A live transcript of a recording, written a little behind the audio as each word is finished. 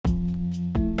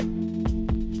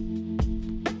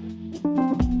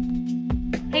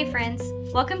Hey friends,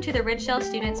 welcome to the Ridgedale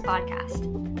Students Podcast.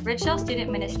 Ridgedale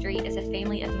Student Ministry is a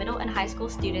family of middle and high school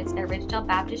students at Ridgedale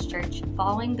Baptist Church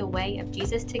following the way of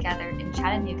Jesus together in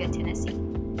Chattanooga, Tennessee.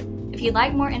 If you'd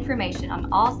like more information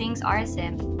on all things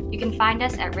RSM, you can find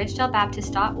us at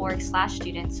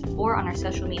ridgedelebaptist.org/students or on our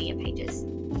social media pages.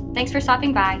 Thanks for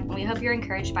stopping by, and we hope you're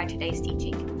encouraged by today's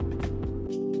teaching.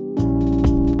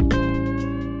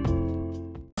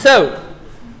 So,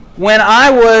 when I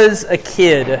was a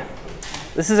kid,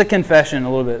 this is a confession a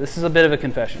little bit. This is a bit of a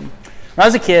confession. When I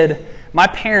was a kid, my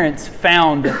parents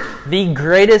found the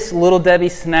greatest Little Debbie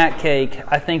snack cake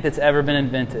I think that's ever been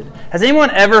invented. Has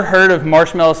anyone ever heard of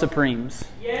Marshmallow Supremes?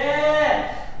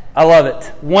 Yes! I love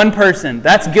it. One person.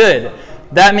 That's good.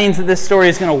 That means that this story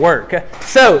is going to work.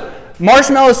 So,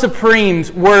 Marshmallow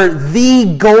Supremes were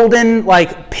the golden,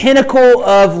 pinnacle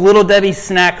of Little Debbie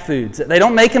snack foods. They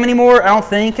don't make them anymore, I don't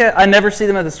think. I never see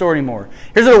them at the store anymore.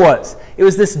 Here's what it was. It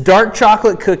was this dark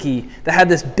chocolate cookie that had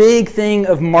this big thing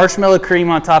of marshmallow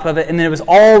cream on top of it, and then it was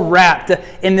all wrapped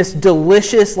in this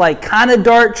delicious, kind of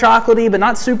dark chocolatey, but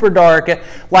not super dark,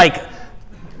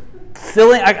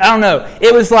 filling, I don't know.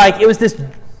 It was this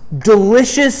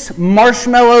delicious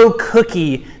marshmallow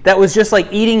cookie that was just like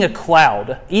eating a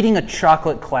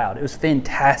chocolate cloud. It was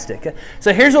fantastic.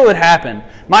 So here's what would happen.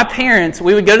 My parents,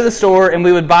 we would go to the store and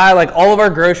we would buy all of our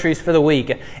groceries for the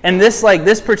week. And this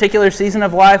particular season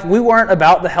of life, we weren't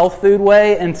about the health food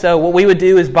way. And so what we would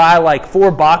do is buy 4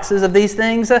 boxes of these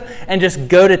things and just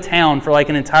go to town for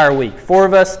an entire week. 4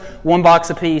 of us, 1 box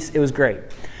apiece. It was great.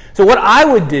 So what I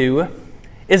would do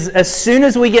is as soon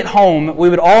as we get home, we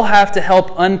would all have to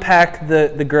help unpack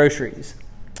the groceries.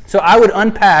 So I would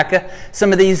unpack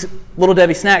some of these Little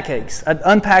Debbie snack cakes. I'd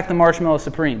unpack the Marshmallow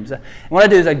Supremes. And what I'd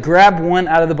do is I'd grab one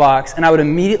out of the box and I would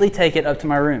immediately take it up to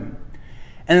my room.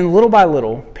 And then little by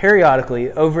little,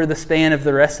 periodically, over the span of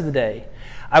the rest of the day,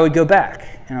 I would go back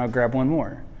and I would grab one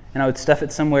more. And I would stuff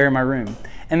it somewhere in my room.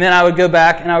 And then I would go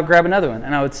back and I would grab another one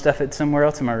and I would stuff it somewhere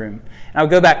else in my room. And I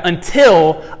would go back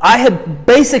until I had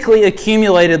basically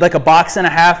accumulated a box and a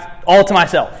half all to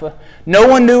myself. No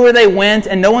one knew where they went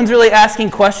and no one's really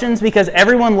asking questions because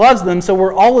everyone loves them, so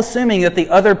we're all assuming that the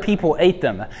other people ate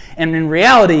them. And in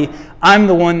reality, I'm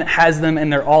the one that has them and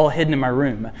they're all hidden in my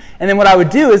room. And then what I would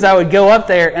do is I would go up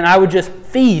there and I would just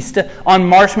feast on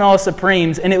Marshmallow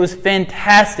Supremes, and it was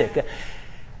fantastic.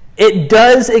 It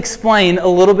does explain a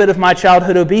little bit of my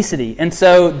childhood obesity. And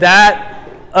so that,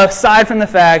 aside from the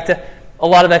fact, a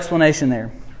lot of explanation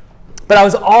there. But I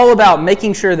was all about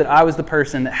making sure that I was the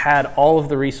person that had all of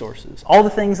the resources, all the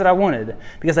things that I wanted,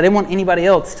 because I didn't want anybody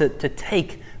else to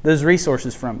take those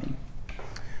resources from me.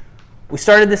 We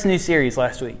started this new series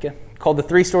last week called The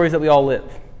 3 Stories That We All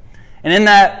Live. And in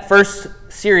that first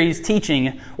series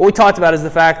teaching, what we talked about is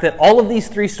the fact that all of these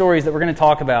 3 stories that we're going to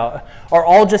talk about are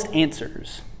all just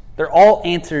answers. They're all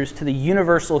answers to the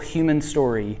universal human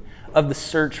story of the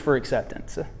search for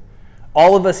acceptance.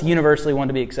 All of us universally want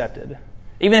to be accepted.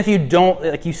 Even if you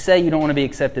don't, you say you don't want to be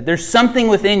accepted, there's something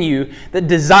within you that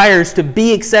desires to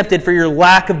be accepted for your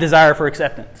lack of desire for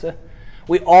acceptance.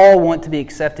 We all want to be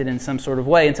accepted in some sort of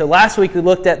way. And so last week we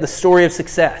looked at the story of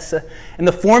success. And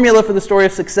the formula for the story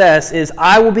of success is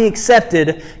I will be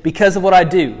accepted because of what I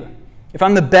do. If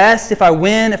I'm the best, if I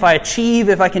win, if I achieve,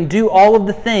 if I can do all of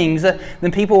the things,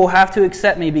 then people will have to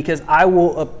accept me because I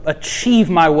will achieve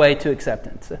my way to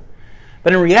acceptance.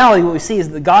 But in reality, what we see is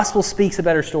that the gospel speaks a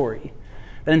better story.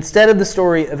 That instead of the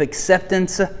story of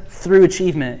acceptance through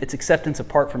achievement, it's acceptance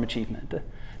apart from achievement.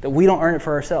 That we don't earn it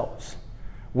for ourselves.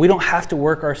 We don't have to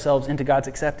work ourselves into God's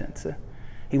acceptance.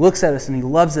 He looks at us and He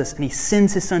loves us and He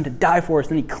sends His Son to die for us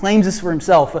and He claims us for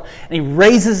Himself and He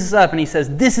raises us up and He says,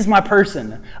 this is my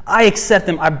person. I accept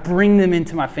them. I bring them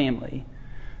into my family.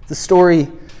 The story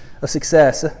of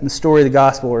success and the story of the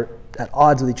gospel are at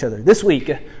odds with each other. This week,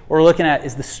 what we're looking at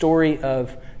is the story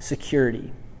of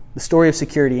security. The story of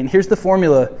security. And here's the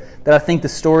formula that I think the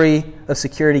story of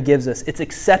security gives us. It's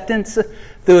acceptance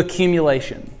through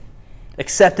accumulation.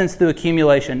 Acceptance through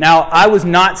accumulation. Now, I was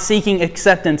not seeking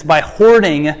acceptance by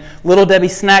hoarding Little Debbie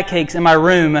snack cakes in my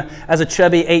room as a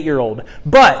chubby 8-year-old.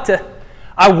 But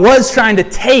I was trying to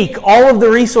take all of the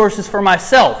resources for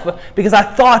myself because I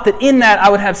thought that in that I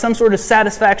would have some sort of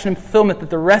satisfaction and fulfillment that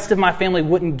the rest of my family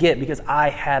wouldn't get because I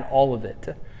had all of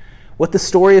it. What the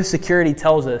story of security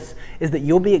tells us is that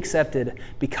you'll be accepted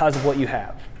because of what you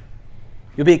have.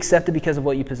 You'll be accepted because of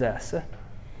what you possess.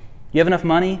 You have enough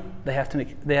money, they have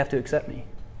to accept me.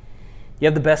 You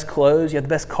have the best clothes, you have the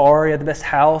best car, you have the best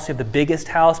house, you have the biggest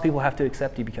house, people have to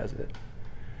accept you because of it.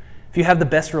 If you have the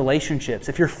best relationships,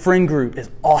 if your friend group is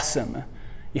awesome,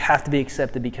 you have to be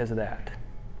accepted because of that.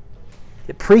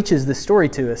 It preaches this story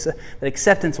to us that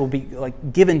acceptance will be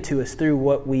like given to us through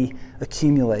what we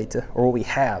accumulate or what we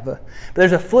have. But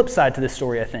there's a flip side to this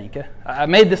story, I think. I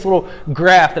made this little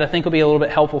graph that I think will be a little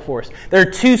bit helpful for us. There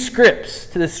are two scripts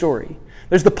to this story.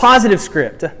 There's the positive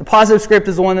script. The positive script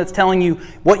is the one that's telling you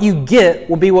what you get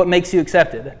will be what makes you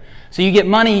accepted. So you get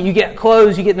money, you get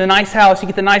clothes, you get the nice house, you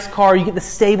get the nice car, you get the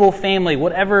stable family,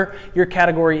 whatever your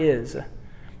category is.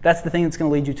 That's the thing that's going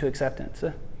to lead you to acceptance.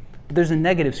 But there's a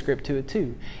negative script to it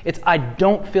too. It's I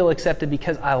don't feel accepted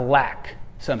because I lack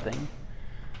something.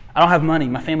 I don't have money.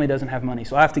 My family doesn't have money.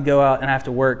 So I have to go out and I have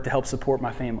to work to help support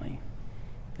my family.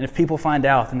 And if people find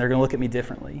out, then they're going to look at me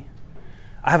differently.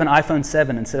 I have an iPhone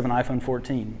 7 instead of an iPhone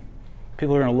 14.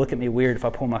 People are going to look at me weird if I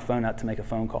pull my phone out to make a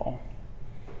phone call.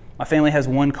 My family has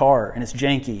one car and it's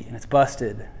janky and it's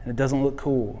busted and it doesn't look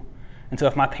cool. And so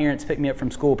if my parents pick me up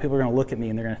from school, people are going to look at me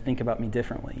and they're going to think about me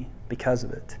differently because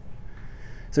of it.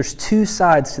 So there's two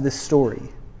sides to this story.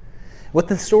 What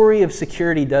the story of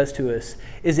security does to us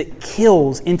is it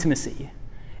kills intimacy.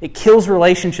 It kills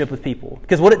relationship with people.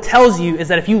 Because what it tells you is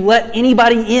that if you let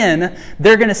anybody in,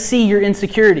 they're going to see your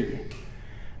insecurity.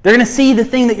 They're going to see the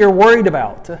thing that you're worried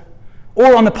about.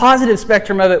 Or on the positive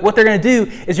spectrum of it, what they're going to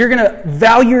do is you're going to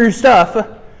value your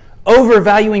stuff over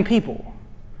valuing people.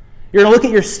 You're going to look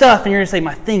at your stuff and you're going to say,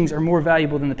 my things are more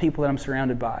valuable than the people that I'm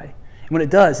surrounded by. And what it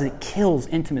does is it kills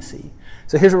intimacy.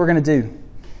 So here's what we're going to do.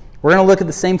 We're going to look at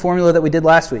the same formula that we did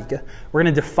last week. We're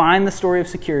going to define the story of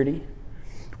security.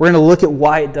 We're going to look at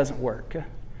why it doesn't work. And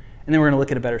then we're going to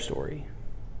look at a better story.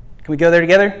 Can we go there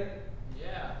together?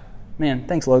 Yeah. Man,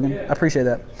 thanks, Logan. I appreciate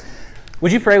that.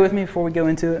 Would you pray with me before we go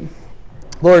into it?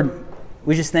 Lord,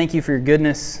 we just thank you for your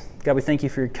goodness. God, we thank you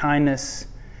for your kindness.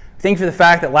 Thank you for the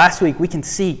fact that last week we can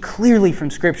see clearly from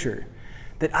Scripture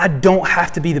that I don't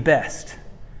have to be the best.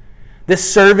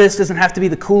 This service doesn't have to be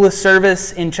the coolest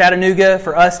service in Chattanooga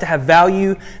for us to have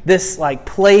value. This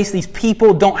place, these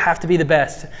people don't have to be the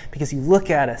best because you look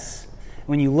at us. And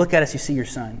when you look at us, you see your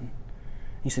son.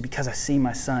 You say, because I see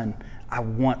my son, I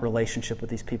want relationship with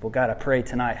these people. God, I pray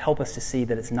tonight, help us to see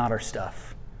that it's not our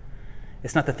stuff.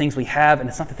 It's not the things we have and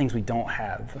it's not the things we don't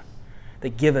have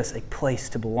that give us a place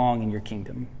to belong in your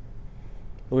kingdom.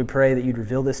 Lord, we pray that you'd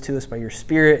reveal this to us by your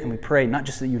Spirit, and we pray not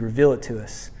just that you'd reveal it to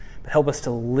us, but help us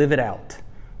to live it out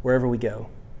wherever we go.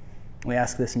 We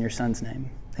ask this in your Son's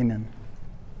name. Amen.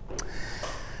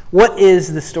 What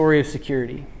is the story of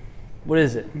security? What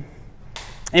is it?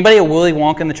 Anybody a Willy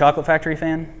Wonka and the Chocolate Factory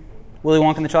fan? Willy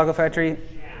Wonka and the Chocolate Factory?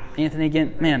 Anthony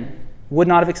again? Man, would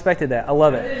not have expected that. I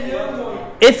love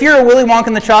it. If you're a Willy Wonka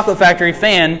and the Chocolate Factory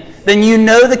fan, then you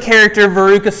know the character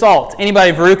Veruca Salt.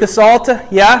 Anybody Veruca Salt?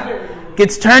 Yeah?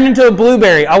 Gets turned into a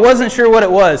blueberry. I wasn't sure what it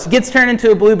was. Gets turned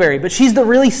into a blueberry, but she's the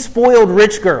really spoiled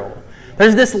rich girl.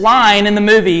 There's this line in the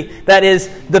movie that is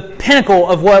the pinnacle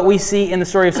of what we see in the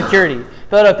story of security.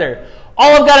 Throw it up there.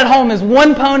 All I've got at home is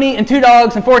 1 pony and 2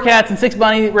 dogs and 4 cats and 6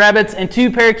 bunny rabbits and 2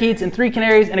 parakeets and 3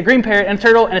 canaries and a green parrot and a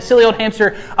turtle and a silly old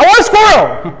hamster. I want a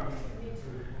squirrel!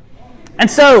 And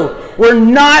so we're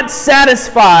not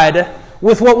satisfied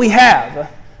with what we have.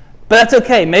 But that's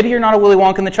okay. Maybe you're not a Willy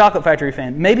Wonka and the Chocolate Factory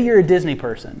fan. Maybe you're a Disney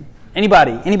person.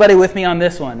 Anybody with me on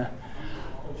this one?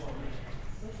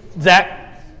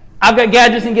 Zach, I've got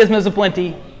gadgets and gizmos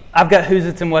aplenty. I've got who's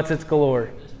its and what's its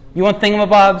galore. You want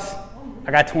thingamabobs?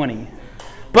 I got 20.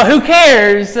 But who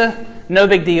cares? No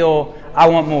big deal. I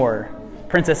want more.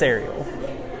 Princess Ariel.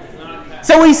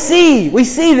 So we see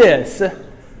this.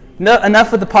 No,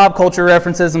 enough with the pop culture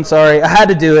references. I'm sorry. I had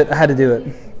to do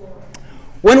it.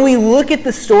 When we look at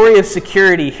the story of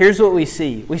security, here's what we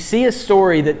see. We see a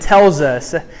story that tells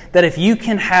us that if you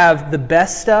can have the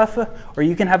best stuff, or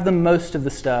you can have the most of the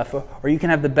stuff, or you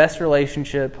can have the best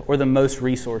relationship, or the most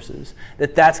resources,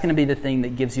 that's going to be the thing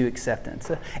that gives you acceptance.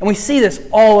 And we see this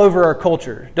all over our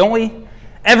culture, don't we?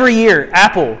 Every year,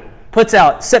 Apple puts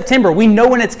out, September, we know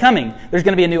when it's coming, there's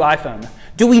going to be a new iPhone.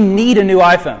 Do we need a new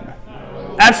iPhone?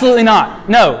 No. Absolutely not.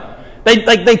 No.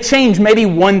 They change maybe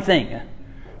one thing.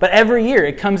 But every year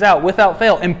it comes out without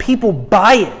fail, and people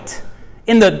buy it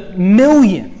in the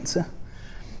millions.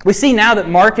 We see now that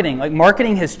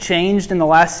marketing has changed in the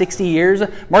last 60 years.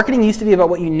 Marketing used to be about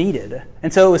what you needed.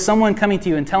 And so it was someone coming to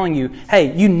you and telling you,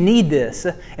 hey, you need this,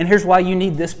 and here's why you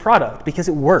need this product, because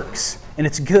it works, and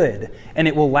it's good, and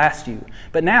it will last you.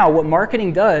 But now what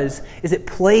marketing does is it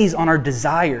plays on our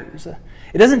desires.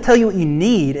 It doesn't tell you what you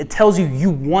need, it tells you you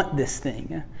want this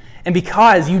thing. And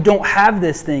because you don't have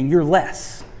this thing, you're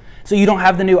less. So you don't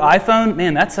have the new iPhone?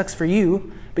 Man, that sucks for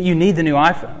you, but you need the new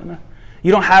iPhone.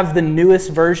 You don't have the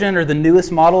newest version or the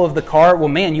newest model of the car? Well,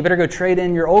 man, you better go trade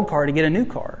in your old car to get a new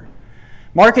car.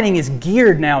 Marketing is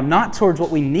geared now not towards what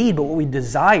we need, but what we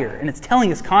desire. And it's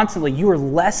telling us constantly, you are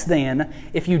less than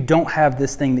if you don't have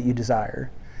this thing that you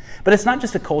desire. But it's not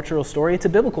just a cultural story, it's a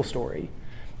biblical story.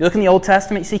 You look in the Old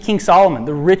Testament, you see King Solomon,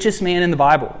 the richest man in the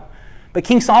Bible. But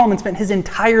King Solomon spent his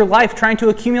entire life trying to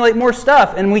accumulate more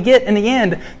stuff. And we get, in the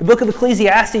end, the book of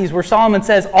Ecclesiastes where Solomon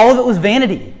says, all of it was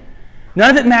vanity. None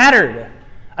of it mattered.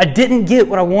 I didn't get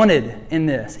what I wanted in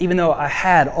this, even though I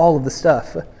had all of the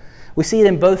stuff. We see it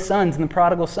in both sons in the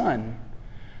prodigal son.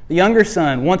 The younger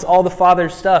son wants all the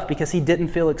father's stuff because he didn't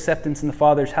feel acceptance in the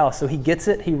father's house. So he gets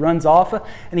it, he runs off,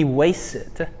 and he wastes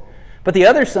it. But the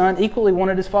other son equally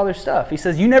wanted his father's stuff. He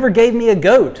says, you never gave me a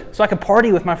goat so I could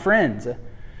party with my friends.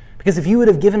 Because if you would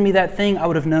have given me that thing, I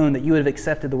would have known that you would have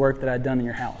accepted the work that I'd done in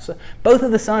your house. Both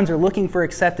of the sons are looking for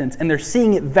acceptance, and they're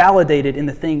seeing it validated in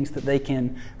the things that they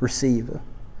can receive.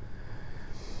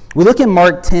 We look in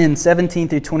Mark 10, 17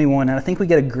 through 21, and I think we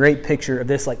get a great picture of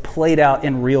this like played out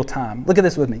in real time. Look at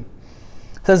this with me.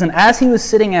 It says, and as he was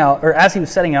setting out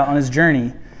on his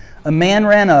journey, a man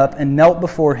ran up and knelt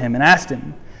before him and asked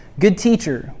him, Good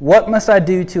teacher, what must I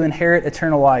do to inherit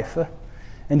eternal life?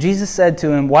 And Jesus said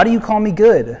to him, Why do you call me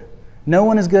good? No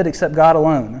one is good except God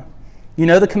alone. You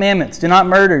know the commandments. Do not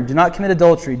murder. Do not commit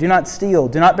adultery. Do not steal.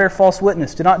 Do not bear false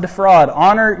witness. Do not defraud.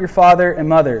 Honor your father and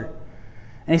mother.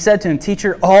 And he said to him,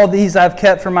 Teacher, all these I've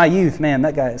kept from my youth. Man,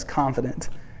 that guy is confident.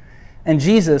 And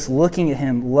Jesus, looking at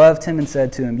him, loved him and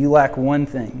said to him, You lack one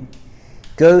thing.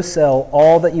 Go sell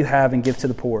all that you have and give to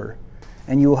the poor,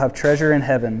 and you will have treasure in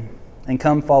heaven. And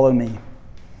come follow me.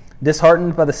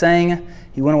 Disheartened by the saying,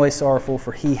 he went away sorrowful,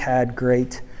 for he had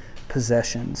great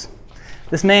possessions.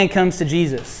 This man comes to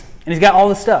Jesus, and he's got all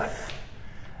the stuff.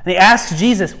 And he asks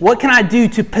Jesus, what can I do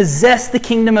to possess the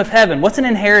kingdom of heaven? What's an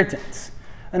inheritance?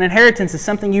 An inheritance is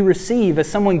something you receive as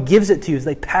someone gives it to you, as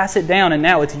they pass it down, and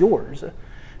now it's yours.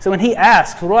 So when he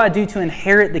asks, what do I do to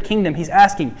inherit the kingdom? He's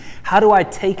asking, how do I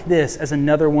take this as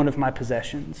another one of my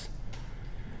possessions?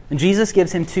 And Jesus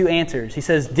gives him two answers. He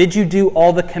says, did you do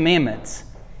all the commandments?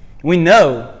 We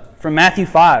know from Matthew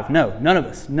 5, no, none of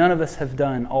us have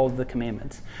done all of the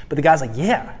commandments. But the guy's like,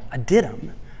 yeah, I did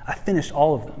them. I finished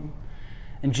all of them.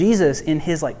 And Jesus, in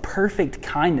his like perfect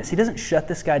kindness, he doesn't shut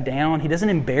this guy down. He doesn't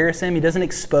embarrass him. He doesn't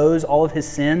expose all of his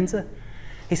sins.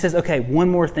 He says, okay, one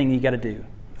more thing you got to do.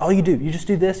 All you do, you just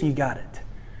do this and you got it.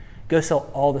 Go sell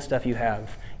all the stuff you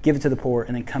have, give it to the poor,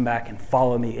 and then come back and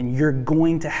follow me, and you're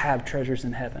going to have treasures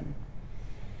in heaven.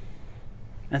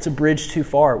 That's a bridge too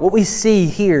far. What we see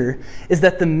here is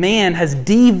that the man has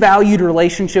devalued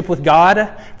relationship with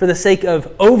God for the sake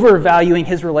of overvaluing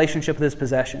his relationship with his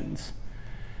possessions.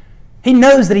 He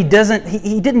knows that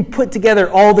he didn't put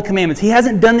together all the commandments. He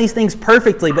hasn't done these things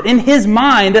perfectly, but in his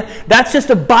mind, that's just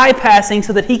a bypassing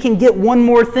so that he can get one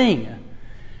more thing.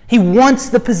 He wants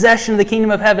the possession of the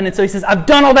kingdom of heaven, and so he says, I've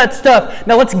done all that stuff.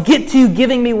 Now let's get to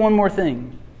giving me one more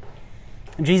thing.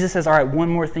 And Jesus says, all right, one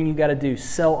more thing you got to do.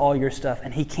 Sell all your stuff.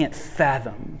 And he can't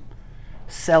fathom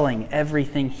selling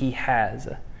everything he has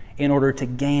in order to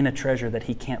gain a treasure that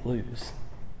he can't lose.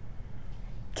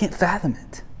 Can't fathom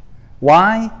it.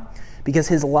 Why? Because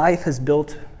his life has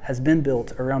been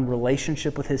built around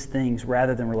relationship with his things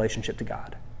rather than relationship to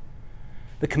God.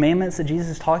 The commandments that Jesus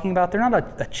is talking about, they're not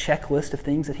a checklist of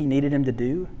things that he needed him to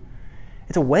do.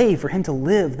 It's a way for him to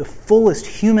live the fullest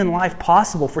human life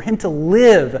possible, for him to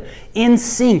live in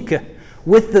sync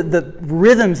with the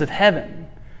rhythms of heaven.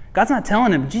 God's not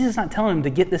telling him, Jesus is not telling him to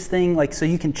get this thing like so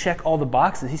you can check all the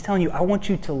boxes. He's telling you, I want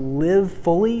you to live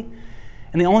fully,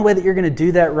 and the only way that you're going to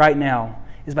do that right now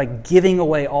is by giving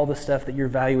away all the stuff that you're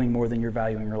valuing more than you're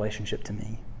valuing relationship to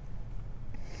me.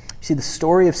 See, the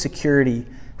story of security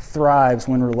thrives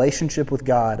when relationship with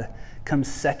God comes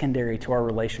secondary to our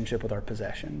relationship with our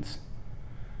possessions.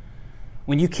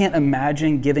 When you can't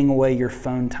imagine giving away your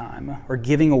phone time, or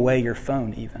giving away your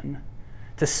phone even,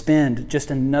 to spend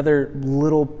just another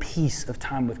little piece of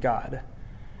time with God,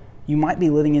 you might be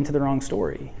living into the wrong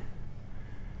story.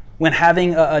 When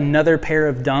having another pair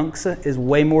of dunks is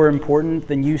way more important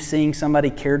than you seeing somebody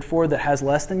cared for that has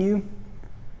less than you,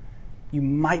 you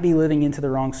might be living into the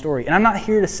wrong story. And I'm not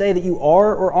here to say that you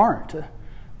are or aren't.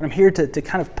 But I'm here to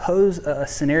kind of pose a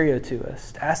scenario to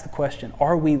us, to ask the question,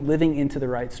 are we living into the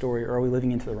right story or are we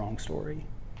living into the wrong story?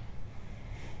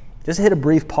 Just hit a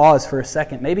brief pause for a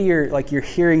second. Maybe you're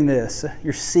hearing this,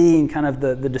 you're seeing kind of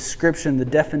the description, the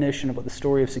definition of what the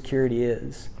story of security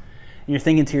is. And you're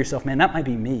thinking to yourself, man, that might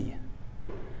be me.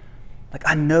 Like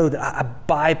I know that I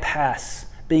bypass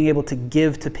being able to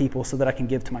give to people so that I can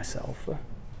give to myself.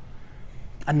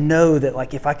 I know that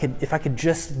like if I could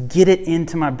just get it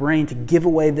into my brain to give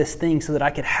away this thing so that I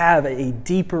could have a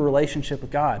deeper relationship with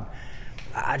God,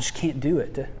 I just can't do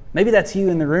it. Maybe that's you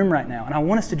in the room right now, and I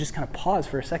want us to just kind of pause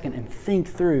for a second and think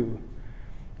through,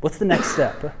 what's the next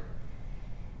step?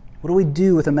 What do we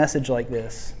do with a message like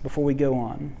this before we go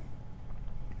on?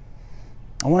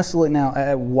 I want us to look now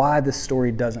at why this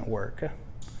story doesn't work.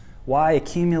 Why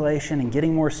accumulation and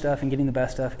getting more stuff and getting the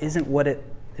best stuff isn't what it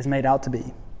is made out to be.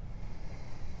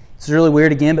 This is really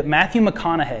weird again, but Matthew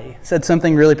McConaughey said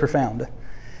something really profound.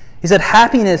 He said,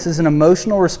 happiness is an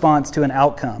emotional response to an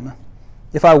outcome.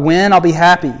 If I win, I'll be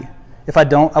happy. If I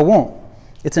don't, I won't.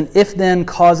 It's an if-then,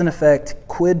 cause and effect,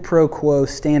 quid pro quo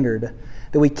standard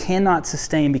that we cannot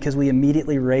sustain because we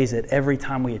immediately raise it every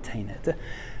time we attain it.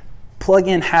 Plug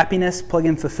in happiness, plug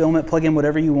in fulfillment, plug in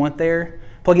whatever you want there,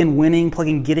 plug in winning, plug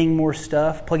in getting more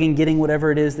stuff, plug in getting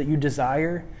whatever it is that you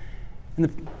desire, and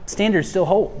the standard still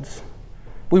holds.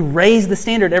 We raise the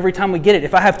standard every time we get it.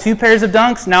 If I have 2 pairs of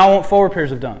dunks, now I want 4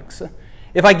 pairs of dunks.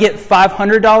 If I get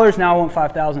 $500, now I want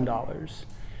 $5,000.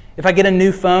 If I get a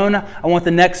new phone, I want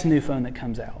the next new phone that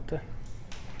comes out.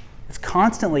 It's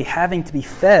constantly having to be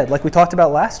fed, like we talked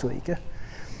about last week.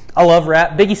 I love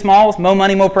rap. Biggie Smalls, more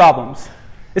money, more problems.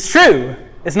 It's true.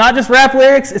 It's not just rap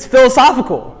lyrics, it's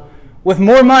philosophical. With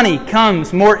more money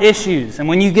comes more issues. And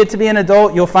when you get to be an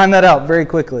adult, you'll find that out very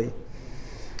quickly.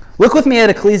 Look with me at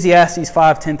Ecclesiastes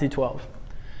 5:10 through 12.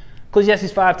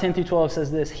 Ecclesiastes 5:10 through 12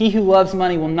 says this, he who loves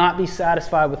money will not be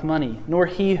satisfied with money, nor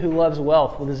he who loves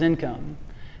wealth with his income.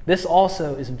 This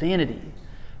also is vanity.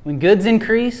 When goods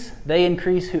increase, they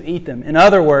increase who eat them. In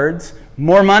other words,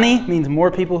 more money means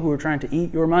more people who are trying to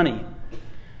eat your money.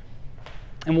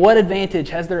 And what advantage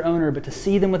has their owner but to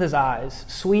see them with his eyes?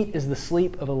 Sweet is the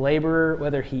sleep of a laborer,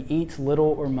 whether he eats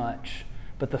little or much.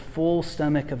 But the full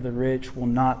stomach of the rich will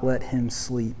not let him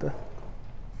sleep.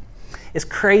 It's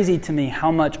crazy to me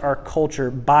how much our culture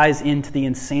buys into the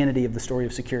insanity of the story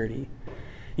of security.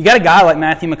 You got a guy like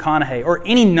Matthew McConaughey or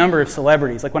any number of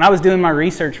celebrities. Like when I was doing my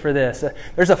research for this,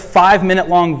 there's a 5-minute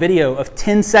long video of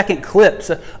 10-second clips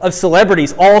of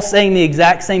celebrities all saying the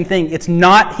exact same thing. It's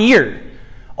not here.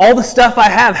 All the stuff I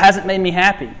have hasn't made me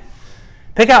happy.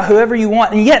 Pick out whoever you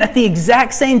want. And yet at the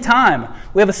exact same time,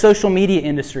 we have a social media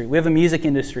industry. We have a music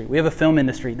industry. We have a film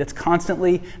industry that's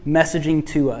constantly messaging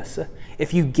to us.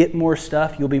 If you get more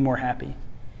stuff, you'll be more happy.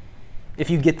 If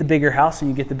you get the bigger house and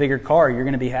you get the bigger car, you're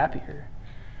going to be happier.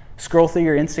 Scroll through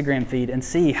your Instagram feed and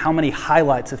see how many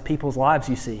highlights of people's lives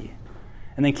you see.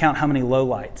 And then count how many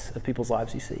lowlights of people's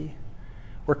lives you see.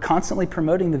 We're constantly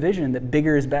promoting the vision that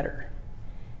bigger is better.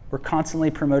 We're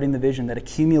constantly promoting the vision that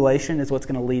accumulation is what's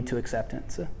going to lead to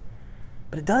acceptance.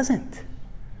 But it doesn't.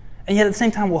 And yet at the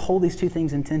same time, we'll hold these two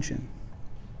things in tension.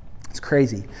 It's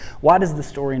crazy. Why does the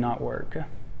story not work?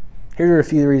 Here are a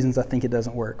few reasons I think it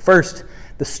doesn't work. First,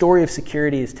 the story of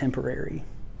security is temporary.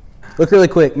 Look really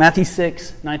quick. Matthew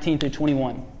 6:19 through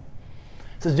 21. It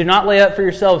says, do not lay up for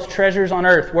yourselves treasures on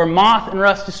earth where moth and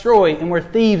rust destroy and where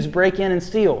thieves break in and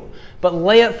steal. But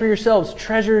lay up for yourselves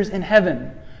treasures in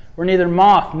heaven where neither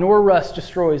moth nor rust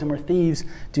destroys and where thieves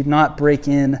do not break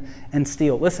in and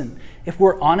steal. Listen, if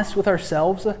we're honest with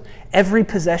ourselves, every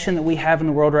possession that we have in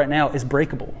the world right now is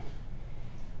breakable.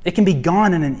 It can be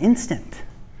gone in an instant.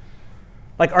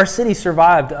 Like our city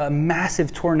survived a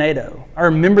massive tornado. I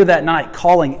remember that night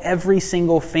calling every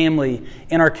single family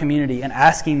in our community and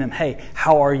asking them, hey,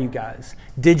 how are you guys?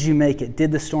 Did you make it?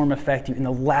 Did the storm affect you? And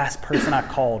the last person I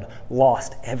called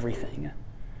lost everything.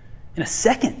 In a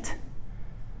second,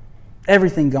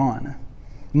 everything gone.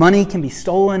 Money can be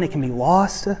stolen. It can be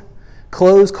lost.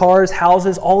 Clothes, cars,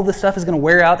 houses, all of this stuff is going to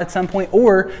wear out at some point,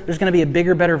 or there's going to be a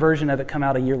bigger, better version of it come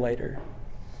out a year later.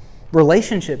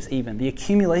 Relationships even, the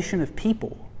accumulation of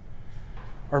people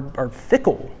are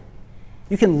fickle.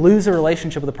 You can lose a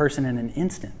relationship with a person in an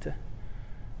instant.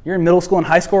 You're in middle school and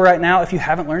high school right now. If you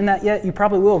haven't learned that yet, you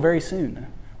probably will very soon.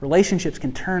 Relationships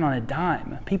can turn on a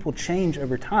dime. People change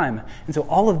over time. And so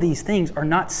all of these things are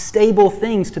not stable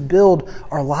things to build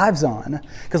our lives on.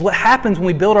 Because what happens when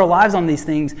we build our lives on these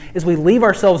things is we leave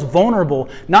ourselves vulnerable,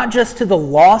 not just to the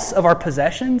loss of our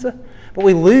possessions, but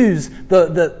we lose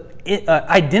the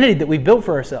identity that we've built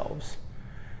for ourselves.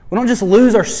 We don't just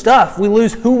lose our stuff, we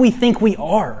lose who we think we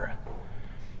are.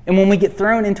 And when we get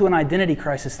thrown into an identity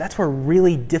crisis, that's where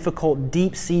really difficult,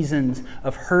 deep seasons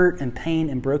of hurt and pain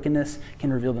and brokenness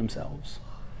can reveal themselves.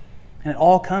 And it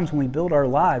all comes when we build our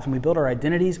lives, when we build our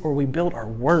identities, or we build our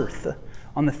worth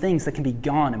on the things that can be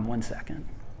gone in 1 second.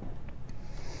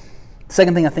 The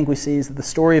second thing I think we see is that the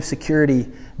story of security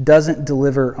doesn't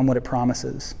deliver on what it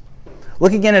promises.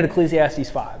 Look again at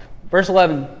Ecclesiastes 5. Verse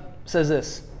 11 says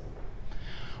this,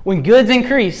 when goods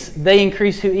increase, they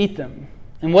increase who eat them.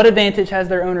 And what advantage has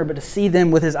their owner but to see them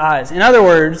with his eyes? In other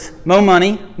words, more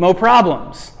money, more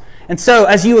problems. And so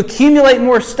as you accumulate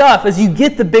more stuff, as you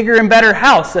get the bigger and better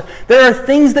house, there are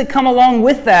things that come along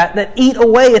with that eat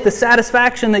away at the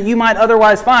satisfaction that you might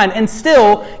otherwise find. And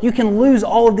still, you can lose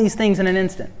all of these things in an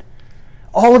instant.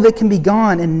 All of it can be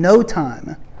gone in no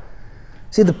time.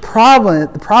 See, the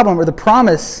problem or the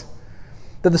promise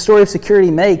that the story of security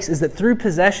makes is that through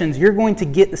possessions, you're going to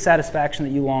get the satisfaction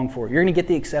that you long for. You're going to get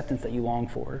the acceptance that you long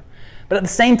for. But at the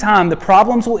same time, the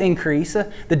problems will increase,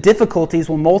 the difficulties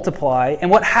will multiply, and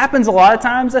what happens a lot of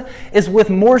times is with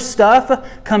more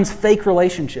stuff comes fake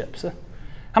relationships.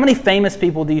 How many famous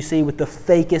people do you see with the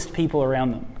fakest people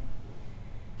around them?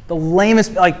 The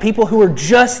lamest, like people who are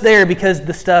just there because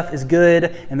the stuff is good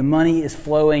and the money is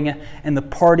flowing and the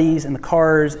parties and the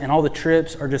cars and all the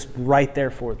trips are just right there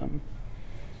for them.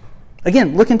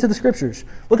 Again, look into the scriptures.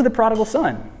 Look at the prodigal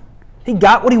son. He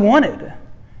got what he wanted.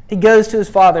 He goes to his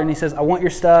father and he says, I want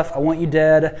your stuff. I want you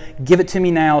dead. Give it to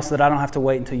me now so that I don't have to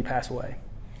wait until you pass away.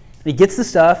 And he gets the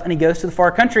stuff and he goes to the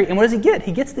far country. And what does he get?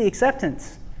 He gets the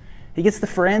acceptance. He gets the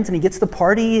friends and he gets the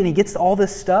party and he gets all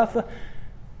this stuff.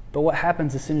 But what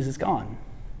happens as soon as it's gone?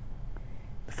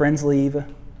 The friends leave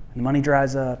and the money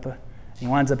dries up. And he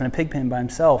winds up in a pig pen by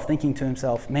himself, thinking to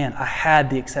himself, man, I had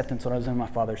the acceptance when I was in my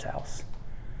father's house.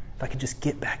 If I could just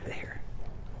get back there.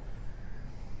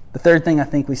 The third thing I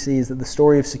think we see is that the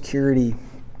story of security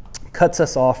cuts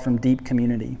us off from deep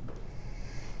community.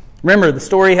 Remember, the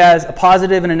story has a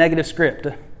positive and a negative script.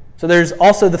 So there's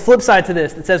also the flip side to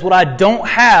this that says what I don't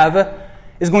have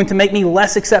is going to make me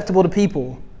less acceptable to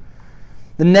people.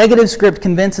 The negative script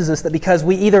convinces us that because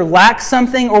we either lack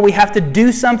something or we have to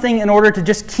do something in order to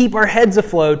just keep our heads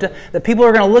afloat, that people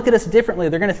are going to look at us differently.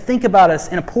 They're going to think about us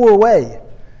in a poor way.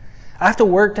 I have to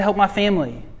work to help my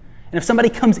family. And if somebody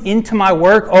comes into my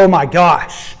work, oh my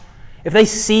gosh. If they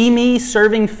see me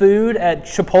serving food at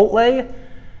Chipotle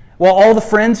while all the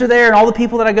friends are there and all the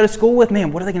people that I go to school with,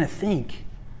 man, what are they going to think?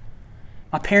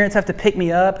 My parents have to pick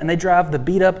me up and they drive the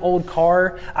beat up old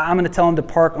car. I'm going to tell them to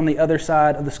park on the other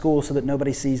side of the school so that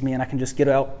nobody sees me and I can just get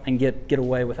out and get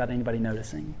away without anybody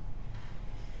noticing.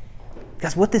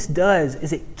 Guys, what this does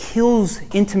is it kills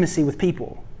intimacy with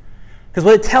people. Because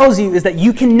what it tells you is that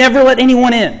you can never let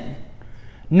anyone in.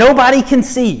 Nobody can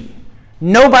see.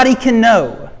 Nobody can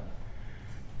know.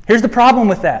 Here's the problem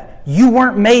with that. You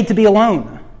weren't made to be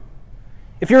alone.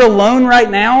 If you're alone right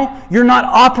now, you're not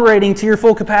operating to your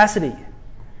full capacity.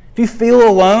 If you feel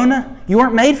alone, you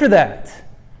weren't made for that.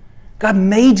 God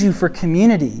made you for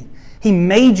community. He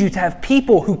made you to have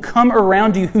people who come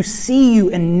around you, who see you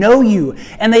and know you,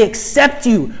 and they accept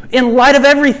you in light of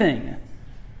everything.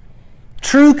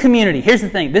 True community. Here's the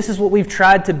thing. This is what we've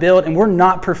tried to build, and we're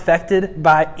not perfected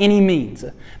by any means.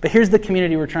 But here's the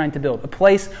community we're trying to build. A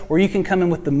place where you can come in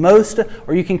with the most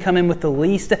or you can come in with the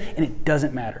least, and it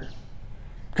doesn't matter.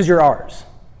 Because you're ours.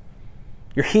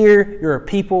 You're here, you're our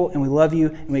people, and we love you,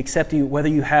 and we accept you whether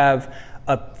you have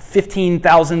a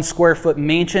 15,000 square foot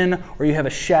mansion or you have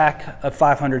a shack of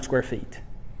 500 square feet.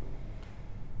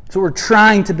 So we're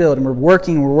trying to build, and we're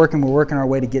working our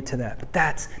way to get to that. But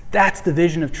that's the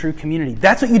vision of true community.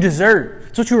 That's what you deserve.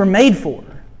 It's what you were made for.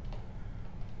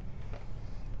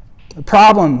 The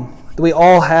problem that we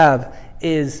all have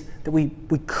is that we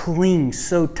cling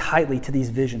so tightly to these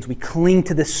visions. We cling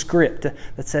to this script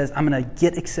that says, I'm going to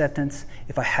get acceptance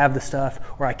if I have the stuff,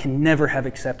 or I can never have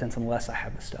acceptance unless I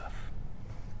have the stuff.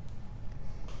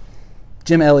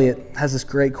 Jim Elliot has this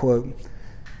great quote. He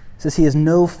says, he is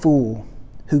no fool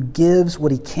who gives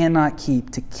what he cannot keep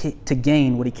to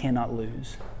gain what he cannot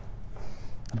lose.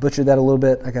 I butchered that a little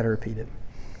bit. I got to repeat it.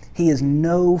 He is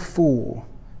no fool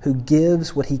who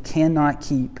gives what he cannot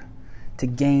keep to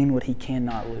gain what he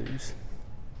cannot lose.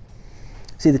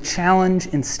 See, the challenge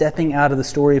in stepping out of the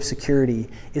story of security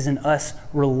is in us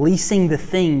releasing the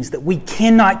things that we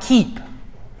cannot keep.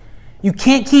 You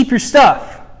can't keep your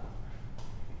stuff.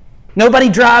 Nobody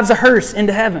drives a hearse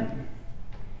into heaven.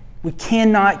 We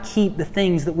cannot keep the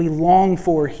things that we long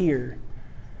for here.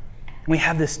 We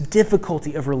have this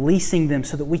difficulty of releasing them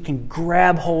so that we can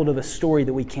grab hold of a story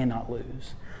that we cannot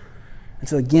lose. And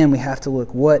so again, we have to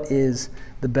look, what is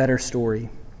the better story?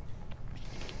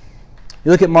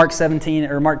 You look at Mark 17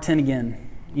 or Mark 10 again.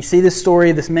 You see this story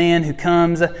of this man who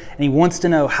comes and he wants to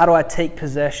know, how do I take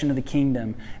possession of the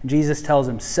kingdom? And Jesus tells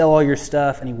him, sell all your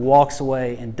stuff, and he walks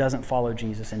away and doesn't follow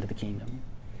Jesus into the kingdom.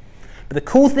 But the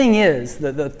cool thing is,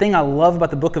 the thing I love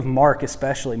about the book of Mark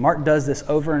especially, Mark does this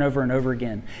over and over and over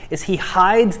again, is he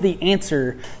hides the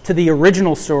answer to the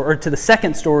original story, or to the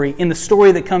second story, in the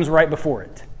story that comes right before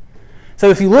it. So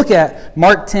if you look at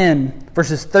Mark 10,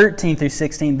 verses 13 through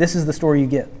 16, this is the story you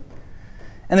get.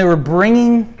 And they were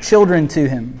bringing children to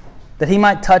him, that he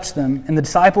might touch them, and the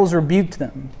disciples rebuked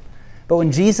them. But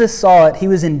when Jesus saw it, he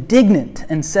was indignant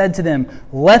and said to them,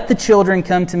 "Let the children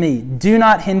come to me. Do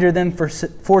not hinder them,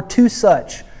 for to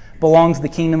such belongs the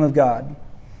kingdom of God.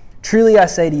 Truly I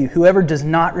say to you, whoever does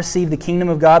not receive the kingdom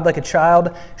of God like a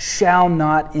child shall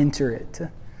not enter it."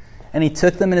 And he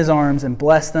took them in his arms and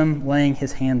blessed them, laying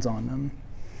his hands on them.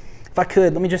 If I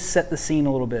could, let me just set the scene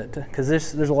a little bit, because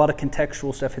there's a lot of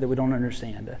contextual stuff here that we don't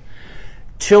understand.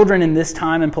 Children in this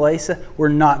time and place were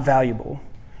not valuable.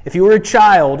 If you were a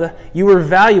child, you were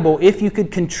valuable if you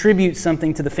could contribute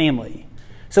something to the family.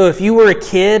 So if you were a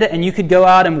kid and you could go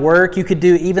out and work, you could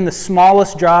do even the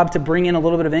smallest job to bring in a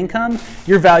little bit of income,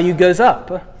 your value goes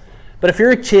up. But if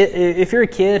you're a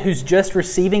kid who's just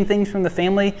receiving things from the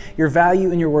family, your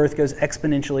value and your worth goes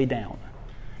exponentially down.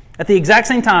 At the exact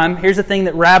same time, here's the thing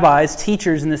that rabbis,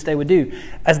 teachers in this day would do.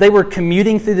 As they were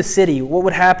commuting through the city, what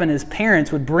would happen is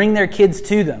parents would bring their kids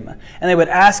to them, and they would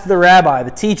ask the rabbi,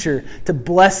 the teacher, to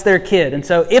bless their kid. And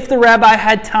so if the rabbi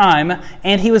had time,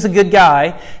 and he was a good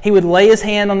guy, he would lay his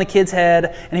hand on the kid's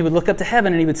head, and he would look up to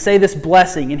heaven, and he would say this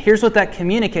blessing. And here's what that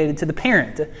communicated to the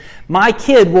parent. My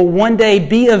kid will one day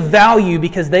be of value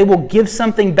because they will give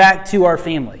something back to our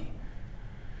family.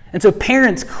 And so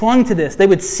parents clung to this. They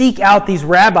would seek out these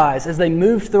rabbis as they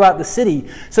moved throughout the city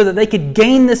so that they could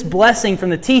gain this blessing from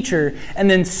the teacher,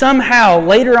 and then somehow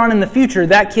later on in the future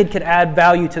that kid could add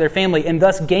value to their family and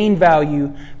thus gain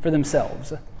value for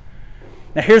themselves.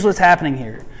 Now here's what's happening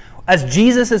here. As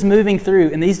Jesus is moving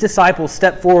through and these disciples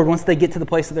step forward once they get to the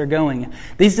place that they're going,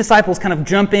 these disciples kind of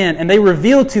jump in and they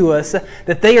reveal to us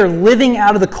that they are living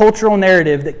out of the cultural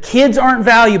narrative that kids aren't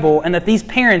valuable and that these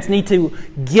parents need to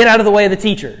get out of the way of the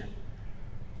teacher.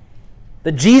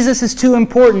 That Jesus is too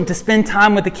important to spend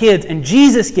time with the kids, and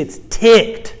Jesus gets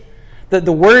ticked.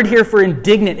 The word here for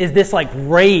indignant is this like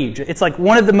rage. It's like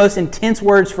one of the most intense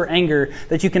words for anger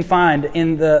that you can find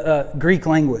in the Greek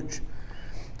language.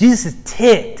 Jesus is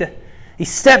ticked. He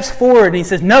steps forward and he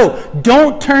says, "No,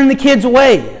 don't turn the kids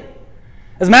away."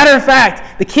 As a matter of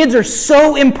fact, the kids are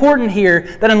so important here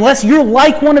that unless you're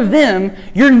like one of them,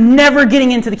 you're never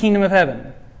getting into the kingdom of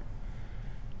heaven.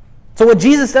 So what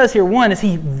Jesus does here, one, is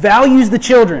he values the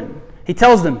children. He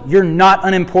tells them, you're not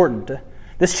unimportant.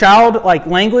 This childlike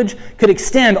language could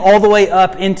extend all the way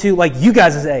up into like you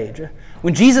guys' age.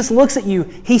 When Jesus looks at you,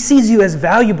 he sees you as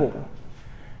valuable.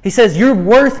 He says, you're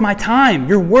worth my time.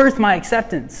 You're worth my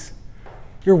acceptance.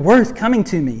 You're worth coming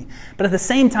to me. But at the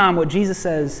same time, what Jesus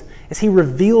says is he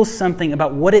reveals something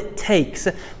about what it takes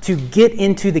to get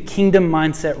into the kingdom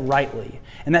mindset rightly.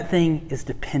 And that thing is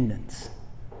dependence.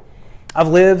 I've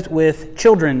lived with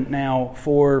children now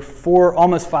for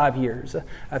almost 5 years. I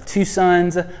have 2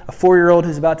 sons, a 4-year-old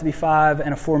who's about to be 5,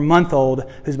 and a 4-month-old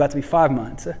who's about to be 5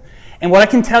 months. And what I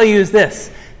can tell you is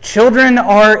this: children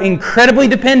are incredibly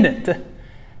dependent.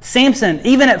 Samson,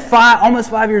 even at almost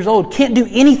 5 years old, can't do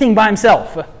anything by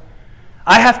himself.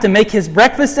 I have to make his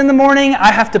breakfast in the morning.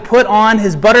 I have to put on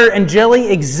his butter and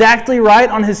jelly exactly right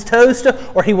on his toast,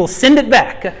 or he will send it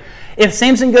back. If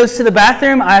Samson goes to the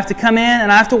bathroom, I have to come in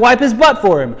and I have to wipe his butt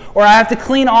for him, or I have to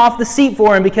clean off the seat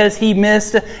for him because he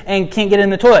missed and can't get in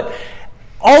the toilet.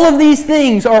 All of these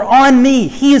things are on me.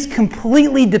 He is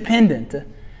completely dependent. And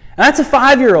that's a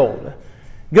 5-year-old.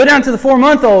 Go down to the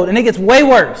 4-month-old and it gets way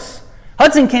worse.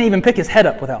 Hudson can't even pick his head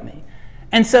up without me.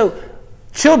 And so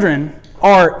children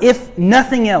are, if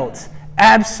nothing else,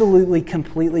 absolutely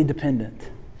completely dependent.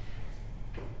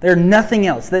 They're nothing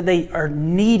else. They are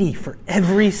needy for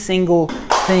every single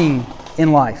thing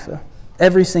in life.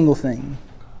 Every single thing.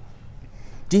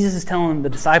 Jesus is telling the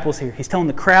disciples here, he's telling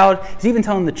the crowd, he's even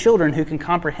telling the children who can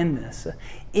comprehend this.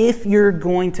 If you're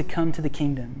going to come to the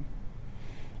kingdom,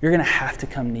 you're going to have to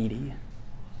come needy.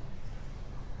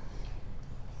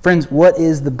 Friends, what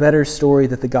is the better story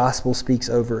that the gospel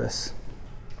speaks over us?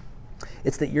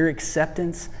 It's that your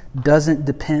acceptance doesn't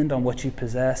depend on what you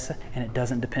possess, and it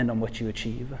doesn't depend on what you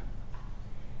achieve.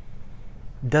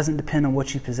 It doesn't depend on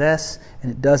what you possess,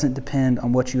 and it doesn't depend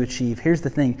on what you achieve. Here's the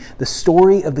thing. The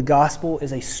story of the gospel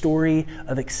is a story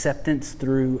of acceptance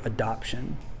through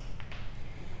adoption.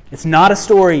 It's not a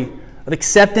story of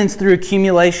acceptance through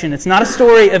accumulation. It's not a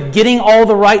story of getting all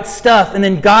the right stuff and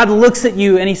then God looks at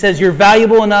you and he says, you're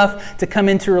valuable enough to come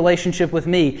into a relationship with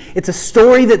me. It's a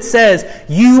story that says,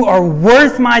 you are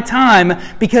worth my time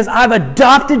because I've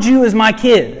adopted you as my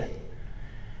kid.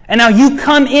 And now you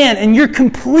come in and you're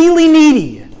completely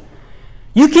needy.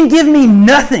 You can give me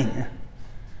nothing.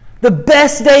 The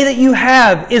best day that you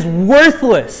have is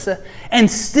worthless. And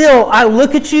still, I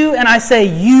look at you and I say,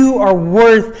 you are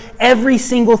worth every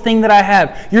single thing that I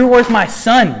have. You're worth my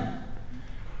son.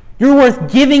 You're worth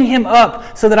giving him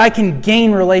up so that I can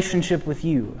gain relationship with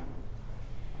you.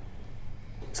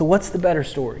 So what's the better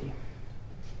story?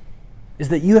 is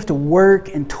that you have to work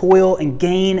and toil and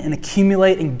gain and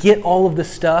accumulate and get all of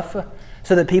this stuff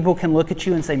so that people can look at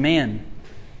you and say, man,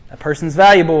 that person's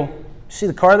valuable. You see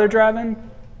the car they're driving?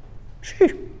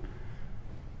 Shoo.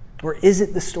 Or is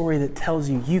it the story that tells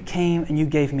you, you came and you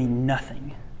gave me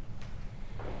nothing,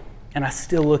 and I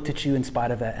still looked at you in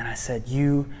spite of that, and I said,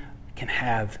 you can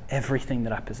have everything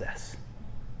that I possess,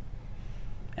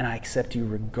 and I accept you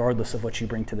regardless of what you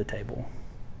bring to the table.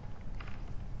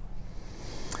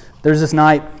 There's this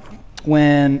night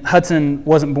when Hudson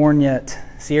wasn't born yet.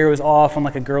 Sierra was off on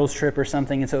like a girls' trip or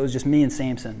something, and so it was just me and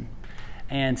Samson.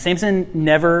 And Samson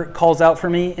never calls out for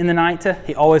me in the night.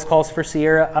 He always calls for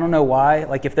Sierra. I don't know why.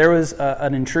 Like if there was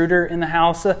an intruder in the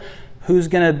house, who's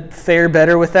going to fare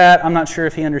better with that? I'm not sure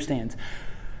if he understands.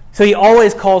 So he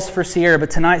always calls for Sierra, but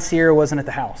tonight Sierra wasn't at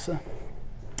the house.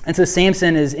 And so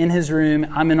Samson is in his room,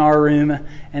 I'm in our room,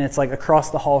 and it's like across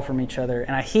the hall from each other.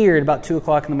 And I hear at about 2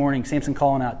 o'clock in the morning, Samson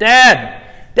calling out, Dad!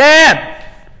 Dad!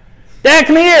 Dad,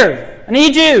 come here! I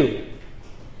need you!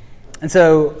 And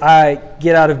so I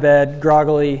get out of bed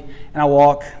groggily, and I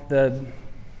walk the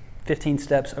 15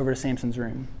 steps over to Samson's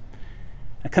room.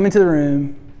 I come into the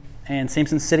room, and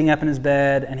Samson's sitting up in his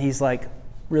bed, and he's like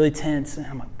really tense. And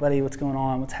I'm like, buddy, what's going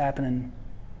on? What's happening?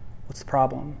 What's the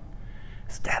problem?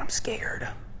 He says, Dad, I'm scared.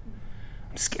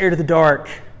 I'm scared of the dark.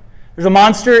 There's a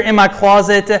monster in my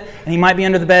closet, and he might be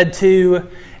under the bed too.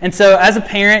 And so as a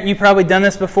parent, you've probably done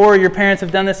this before. Your parents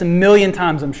have done this a million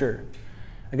times, I'm sure.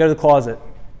 I go to the closet.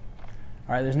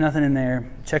 All right, there's nothing in there.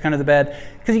 Check under the bed.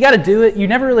 Because you got to do it. You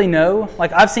never really know.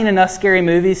 Like, I've seen enough scary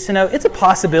movies to know it's a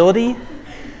possibility,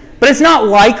 but it's not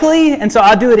likely, and so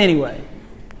I do it anyway.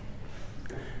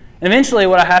 And eventually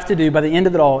what I have to do by the end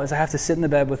of it all is I have to sit in the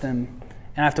bed with him,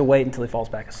 and I have to wait until he falls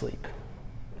back asleep.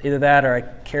 Either that or I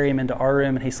carry him into our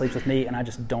room and he sleeps with me, and I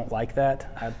just don't like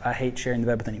that. I hate sharing the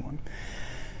bed with anyone.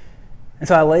 And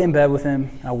so I lay in bed with him,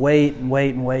 and I wait and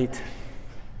wait and wait,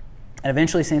 and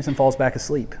eventually Samson falls back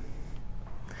asleep.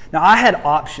 Now, I had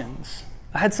options.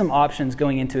 I had some options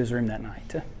going into his room that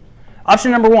night. Option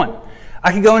number one,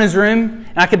 I could go in his room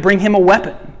and I could bring him a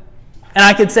weapon. And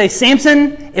I could say,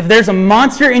 Samson, if there's a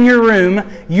monster in your room,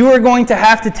 you are going to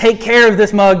have to take care of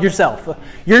this mug yourself.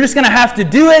 You're just going to have to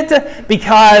do it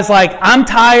because, like, I'm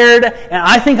tired and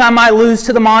I think I might lose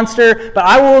to the monster, but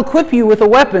I will equip you with a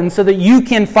weapon so that you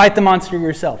can fight the monster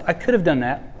yourself. I could have done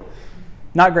that.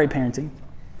 Not great parenting.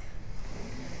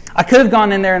 I could have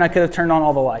gone in there and I could have turned on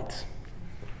all the lights.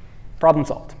 Problem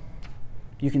solved.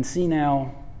 You can see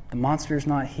now the monster's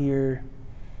not here.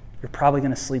 You're probably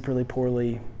going to sleep really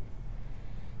poorly,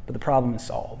 but the problem is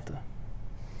solved.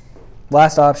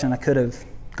 Last option, I could have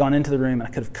gone into the room and I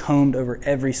could have combed over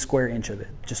every square inch of it,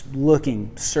 just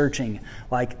looking, searching,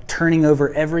 like turning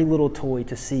over every little toy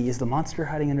to see, is the monster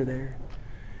hiding under there?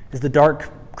 Is the dark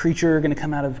creature going to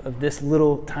come out of this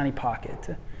little tiny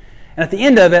pocket? And at the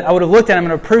end of it, I would have looked at him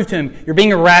and I would have proved to him, you're being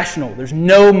irrational. There's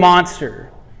no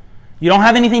monster. You don't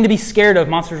have anything to be scared of.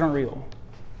 Monsters aren't real.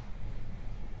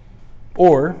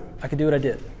 Or I could do what I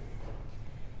did.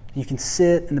 You can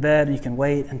sit in the bed and you can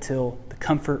wait until the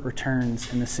comfort returns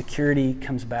and the security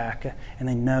comes back and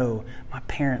they know my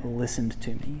parent listened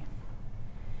to me.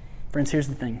 Friends, here's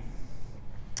the thing.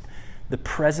 The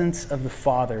presence of the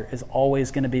Father is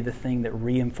always going to be the thing that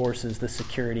reinforces the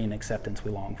security and acceptance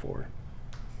we long for.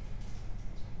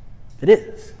 It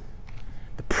is.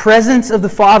 The presence of the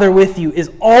Father with you is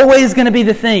always going to be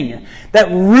the thing that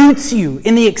roots you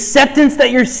in the acceptance that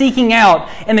you're seeking out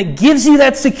and that gives you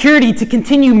that security to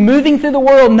continue moving through the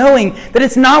world knowing that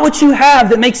it's not what you have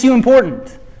that makes you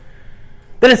important.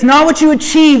 That it's not what you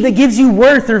achieve that gives you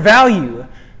worth or value.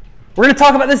 We're going to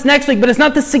talk about this next week, but it's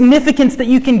not the significance that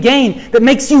you can gain that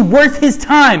makes you worth His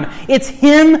time. It's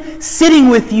Him sitting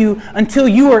with you until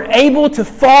you are able to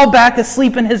fall back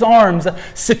asleep in His arms,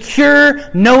 secure,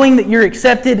 knowing that you're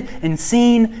accepted and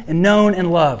seen and known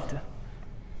and loved.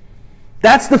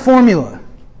 That's the formula.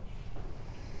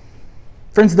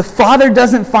 Friends, the Father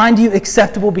doesn't find you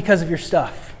acceptable because of your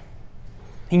stuff.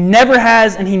 He never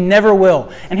has and He never will.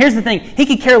 And here's the thing. He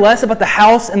could care less about the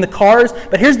house and the cars,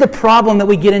 but here's the problem that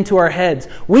we get into our heads.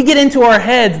 We get into our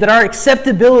heads that our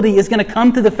acceptability is going to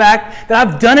come to the fact that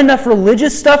I've done enough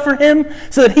religious stuff for Him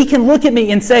so that He can look at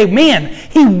me and say, man,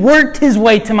 He worked His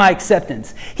way to my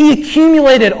acceptance. He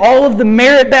accumulated all of the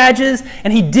merit badges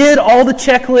and He did all the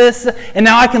checklists, and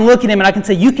now I can look at Him and I can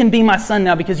say, you can be my son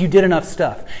now because you did enough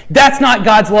stuff. That's not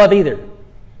God's love either.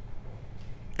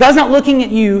 God's not looking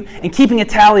at you and keeping a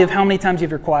tally of how many times you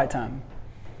have your quiet time.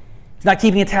 He's not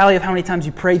keeping a tally of how many times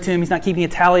you prayed to Him. He's not keeping a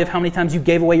tally of how many times you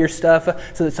gave away your stuff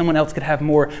so that someone else could have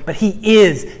more. But He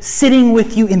is sitting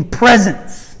with you in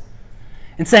presence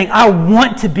and saying, I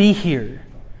want to be here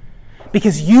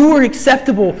Because you were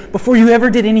acceptable before you ever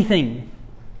did anything.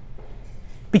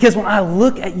 Because when I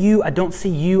look at you, I don't see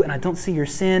you, and I don't see your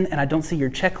sin, and I don't see your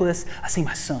checklist. I see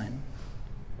my son.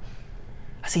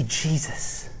 I see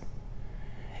Jesus.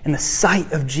 And the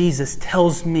sight of Jesus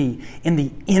tells me in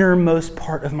the innermost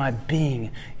part of my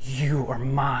being, you are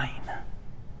mine.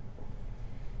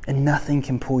 And nothing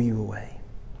can pull you away.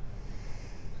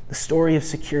 The story of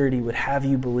security would have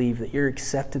you believe that your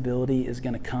acceptability is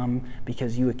going to come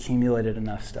because you accumulated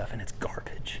enough stuff, and it's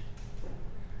garbage.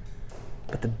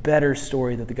 But the better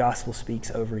story that the gospel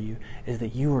speaks over you is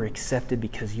that you are accepted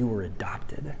because you were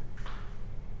adopted.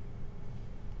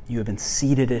 You have been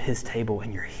seated at his table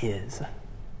and you're his.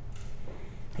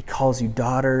 He calls you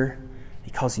daughter,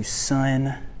 he calls you son,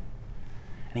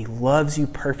 and he loves you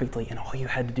perfectly, and all you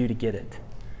had to do to get it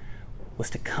was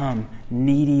to come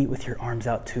needy with your arms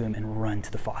out to him and run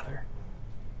to the Father.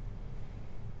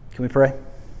 Can we pray?